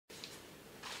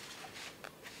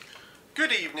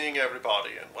Good evening everybody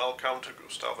and welcome to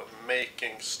Gustav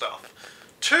Making Stuff.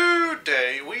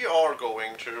 Today we are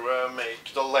going to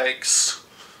make the legs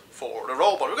for the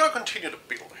robot. We're going to continue to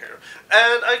build here.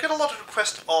 And I get a lot of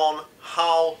requests on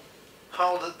how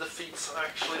the feet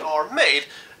actually are made.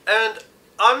 And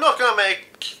I'm not going to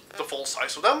make the full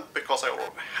size of them because I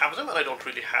already have them and I don't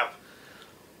really have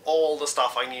all the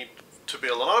stuff I need to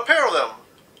build another pair of them.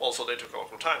 Also they took a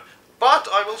lot of time. But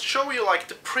I will show you like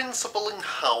the principle in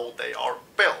how they are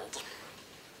built.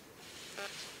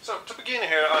 So to begin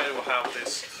here I will have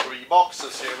these three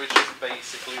boxes here, which is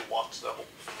basically what the whole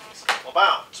thing is all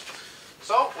about.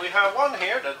 So we have one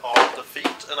here that are the feet,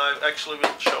 and I actually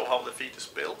will show how the feet is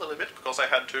built a little bit because I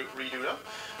had to redo them.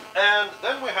 And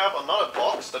then we have another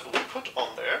box that will be put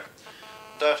on there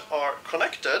that are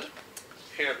connected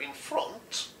here in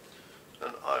front.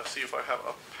 And I'll see if I have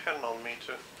a pen on me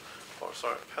to... Oh,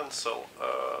 sorry, pencil,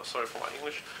 sorry for my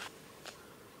English.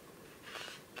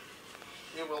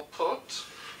 You will put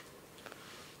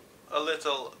a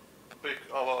little bit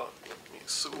of a, let me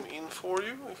zoom in for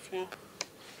you, if you...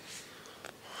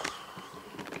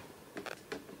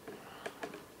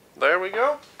 There we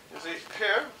go. You see,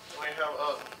 here we have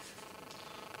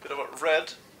a bit of a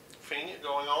red thing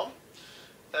going on.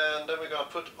 And then we're going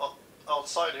to put on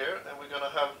outside here, and we're going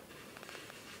to have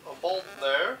a bolt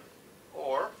there,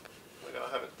 or we're going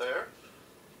to have it there.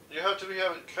 You have to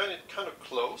have it kind of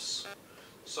close,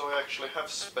 so we actually have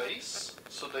space,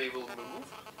 so they will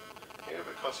move here,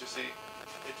 because you see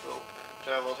it will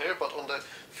jam on here, but on the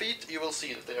feet you will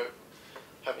see that they're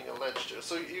having a ledge there.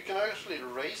 So you can actually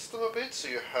raise them a bit, so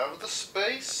you have the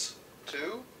space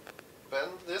to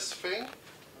bend this thing.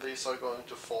 These are going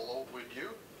to follow with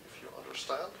you, if you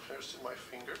understand. Here's my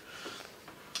finger.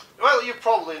 Well, you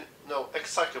probably know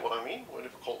exactly what I mean when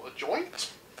you call a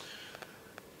joint.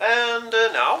 And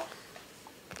now,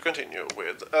 continue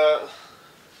with,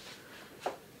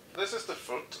 this is the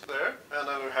foot there, and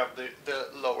then we have the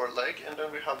lower leg, and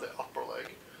then we have the upper leg,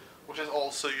 which is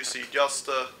also, you see, just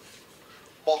a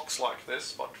box like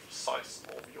this, but size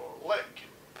of your leg.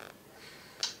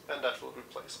 And that will be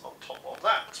placed on top of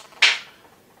that.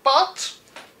 But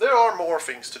there are more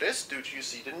things to this, due to you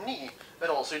see the knee, and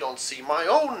also you don't see my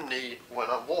own knee when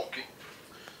I'm walking.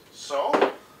 So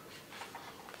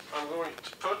I'm going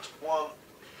to put one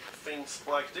things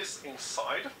like this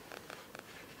inside.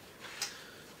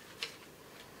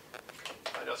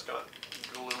 I'm just gonna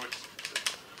glue it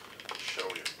to show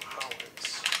you how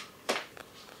it's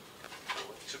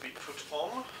going to be put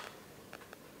on.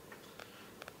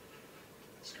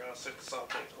 It's gonna sit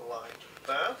something like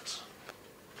that.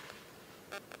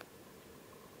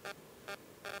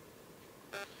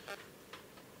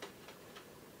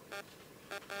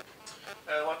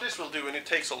 And what this will do, and it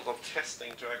takes a lot of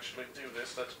testing to actually do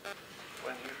this, that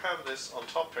when you have this on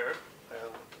top here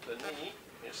and the knee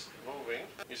is moving,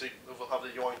 you see you will have the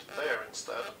joint there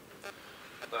instead,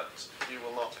 that you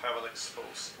will not have an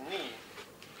exposed knee.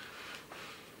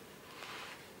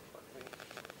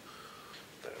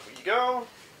 There we go.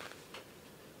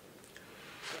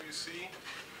 So you see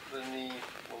the knee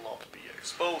will not be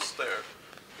exposed there.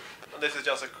 And this is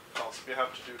just a concept, you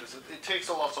have to do this. It takes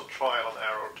a lot of trial and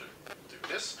error to do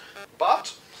this.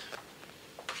 But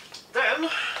then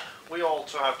we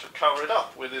also have to cover it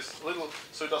up with this little,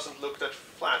 so it doesn't look that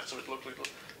flat, so it looks a little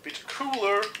bit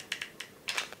cooler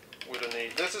with a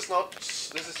knee. This is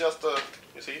just a,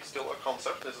 you see, still a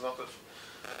concept. This is not a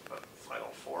final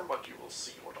form, but you will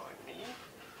see what I mean.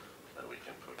 And we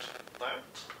can put that,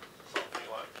 something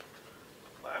like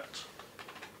that.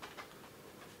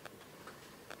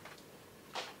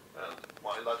 And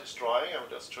while that is drying, I will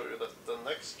just show you that the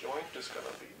next joint is going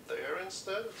to be there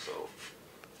instead. So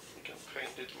you can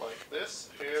paint it like this.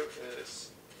 Here is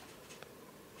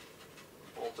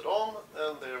bolted on,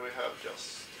 and there we have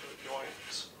just a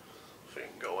joint thing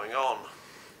going on.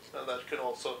 And that can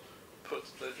also put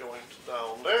the joint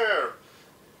down there.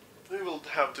 We will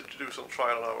have to do some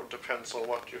trial and error, depends on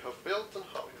what you have built and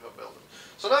how you have built it.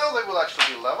 So now they will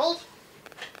actually be leveled.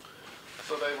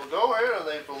 So they will go here and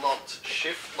they will not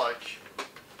shift like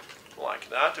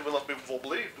that. It will not be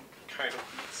wobbly, it will kind of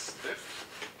be stiff.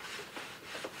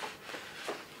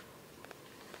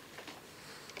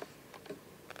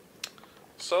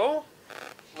 So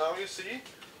now you see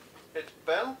it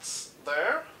bends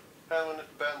there, and when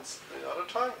it bends the other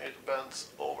time it bends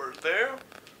over there.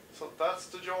 So that's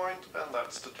the joint and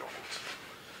that's the joint.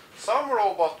 Some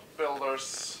robot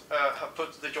builders have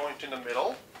put the joint in the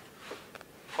middle.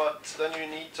 But then you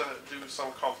need to do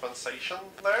some compensation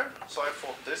there, so I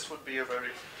thought this would be a very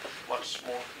much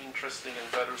more interesting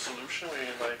and better solution, where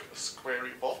you make a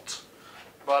squarey bot.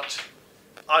 But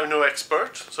I'm no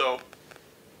expert, so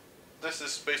this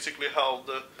is basically how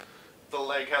the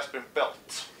leg has been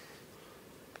built.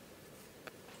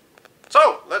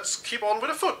 So let's keep on with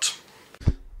the foot.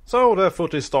 So the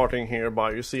foot is starting here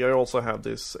by, you see I also have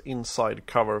this inside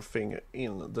cover thing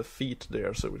in the feet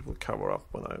there, so it will cover up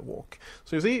when I walk.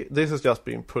 So you see, this has just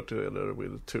been put together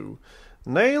with 2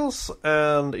 nails,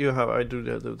 and you have, I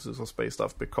do some space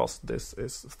stuff because this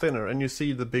is thinner, and you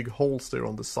see the big holes there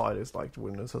on the side is like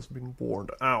when this has been worn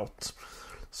out.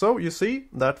 So you see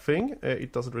that thing,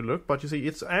 it doesn't really look, but you see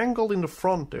it's angled in the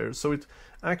front there, so it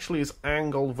actually is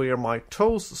angled where my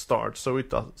toes start, so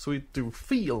it do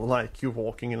feel like you're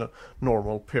walking in a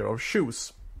normal pair of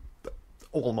shoes,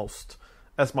 almost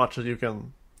as much as you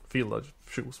can feel the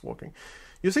shoes walking.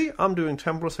 You see, I'm doing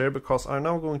temporals here because I'm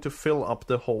now going to fill up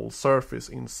the whole surface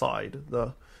inside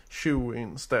the shoe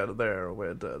instead there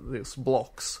with these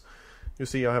blocks. You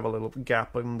see, I have a little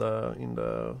gap in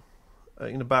the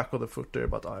back of the foot there,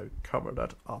 but I cover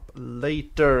that up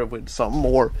later with some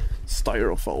more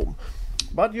styrofoam.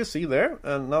 But you see there,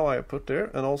 and now I put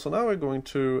there, and also now we're going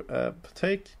to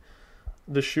take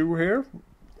the shoe here,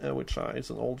 which is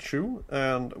an old shoe,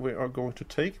 and we are going to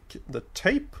take the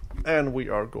tape, and we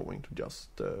are going to just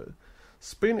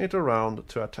spin it around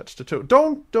to attach the toe.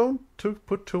 Don't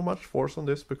put too much force on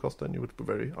this, because then you would be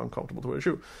very uncomfortable to wear a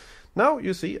shoe. Now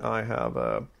you see I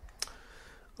have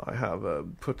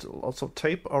put lots of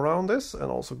tape around this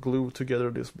and also glued together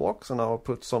these blocks, and now I'll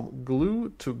put some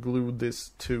glue to glue this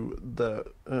to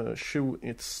the shoe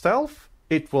itself.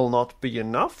 It will not be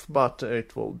enough, but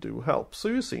it will do help. So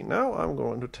you see, now I'm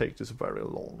going to take this very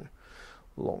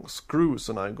long screws,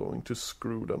 and I'm going to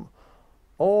screw them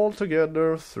all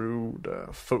together through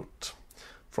the foot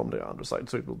from the underside,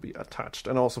 so it will be attached.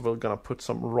 And also we're gonna put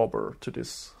some rubber to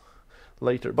this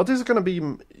later, but this is gonna be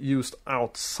used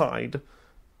outside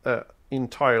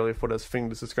entirely for this thing.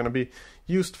 This is going to be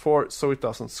used for so it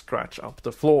doesn't scratch up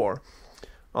the floor,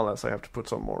 unless I have to put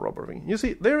some more rubber in. You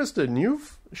see, there is the new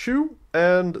shoe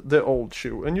and the old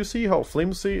shoe, and you see how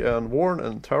flimsy and worn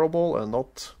and terrible and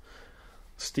not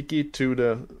sticky to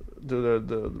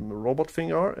the robot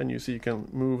thing are, and you see you can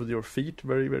move your feet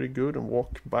very, very good and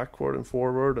walk backward and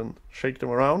forward and shake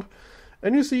them around.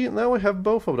 And you see, now I have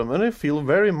both of them, and they feel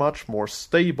very much more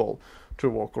stable to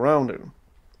walk around in.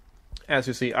 As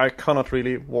you see, I cannot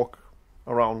really walk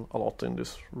around a lot in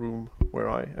this room where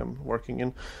I am working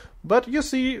in, but you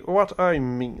see what I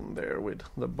mean there with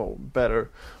the better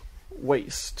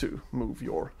ways to move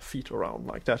your feet around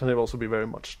like that, and they will also be very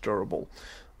much durable.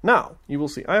 Now, you will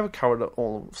see I have covered it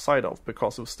all side off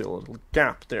because there's still a little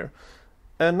gap there.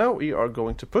 And now we are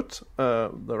going to put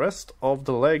the rest of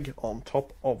the leg on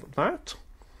top of that.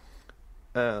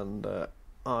 And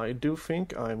I do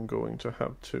think I'm going to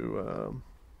have to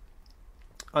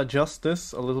adjust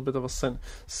this a little bit of a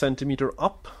centimeter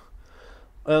up.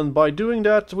 And by doing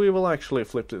that, we will actually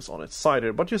flip this on its side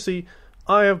here. But you see,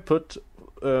 I have put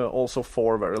also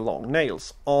 4 very long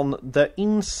nails on the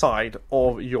inside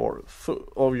of your foot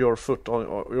or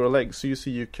your leg, so you see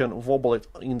you can wobble it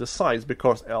in the sides,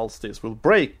 because else this will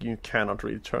break. You cannot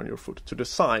really turn your foot to the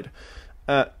side.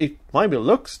 It might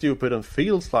look stupid and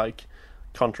feels like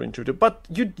counterintuitive, but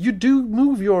you do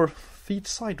move your feet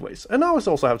sideways. And now it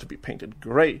also have to be painted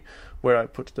gray where I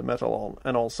put the metal on,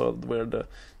 and also where the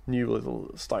new little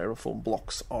styrofoam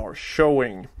blocks are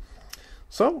showing.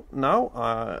 So now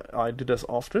I did this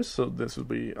after, so this will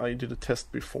be, I did a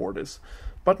test before this.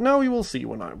 But now you will see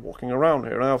when I'm walking around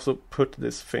here. I also put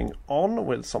this thing on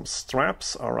with some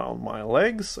straps around my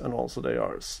legs, and also they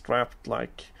are strapped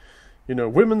like, you know,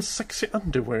 women's sexy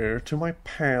underwear to my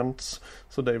pants,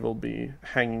 so they will be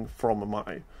hanging from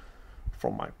my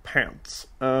pants.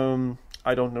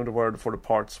 I don't know the word for the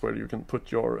parts where you can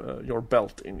put your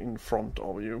belt in front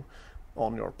of you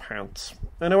on your pants.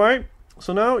 Anyway.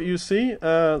 So now you see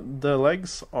the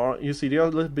legs are, you see they are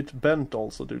a little bit bent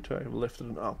also due to I have lifted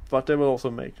them up, but they will also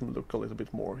make them look a little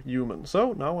bit more human.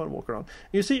 So now I'll walk around.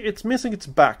 You see it's missing its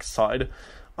backside.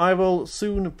 I will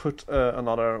soon put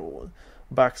another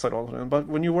backside on them, but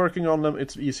when you're working on them,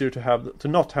 it's easier to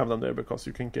not have them there, because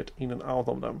you can get in and out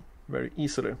of them very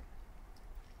easily.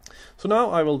 So now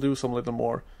I will do some little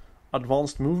more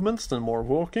advanced movements than more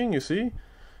walking. You see,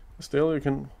 still you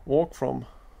can walk from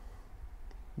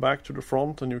back to the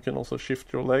front, and you can also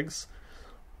shift your legs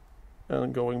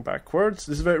and going backwards.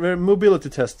 This is very mobility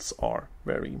tests are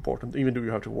very important, even though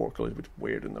you have to walk a little bit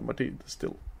weird in them, but they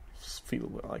still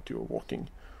feel like you're walking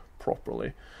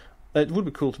properly. It would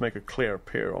be cool to make a clear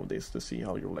pair of this to see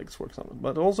how your legs work on it.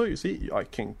 But also you see I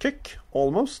can kick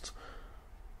almost,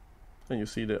 and you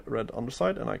see the red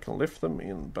underside, and I can lift them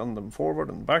and bend them forward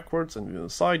and backwards, and on the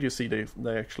side you see they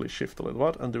actually shift a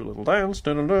little bit and do a little dance.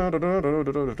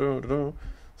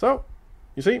 So,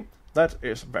 you see, that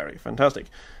is very fantastic.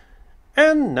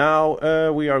 And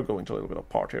now we are going to a little bit of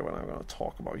part here when I'm going to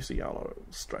talk about, you see a lot of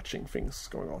stretching things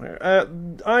going on here.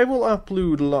 I will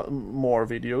upload a lot more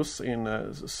videos in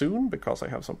soon, because I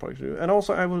have some projects to do. And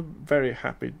also I will be very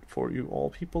happy for you all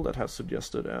people that have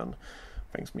suggested and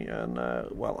thanks me. And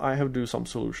well, I have do some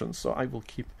solutions, so I will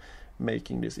keep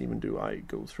making this even though I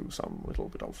go through some little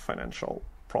bit of financial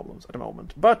problems at the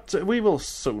moment, but we will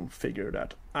soon figure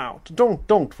that out.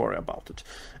 Don't worry about it.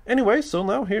 Anyway, so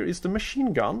now here is the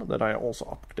machine gun that I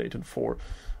also updated for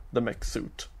the mech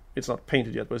suit. It's not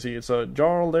painted yet, but see, it's a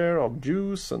jar there of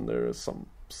juice, and there is some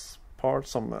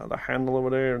parts, the handle over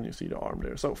there, and you see the arm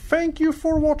there. So thank you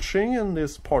for watching in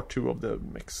this part 2 of the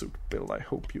mech suit build. I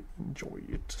hope you enjoy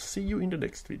it. See you in the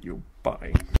next video.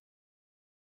 Bye.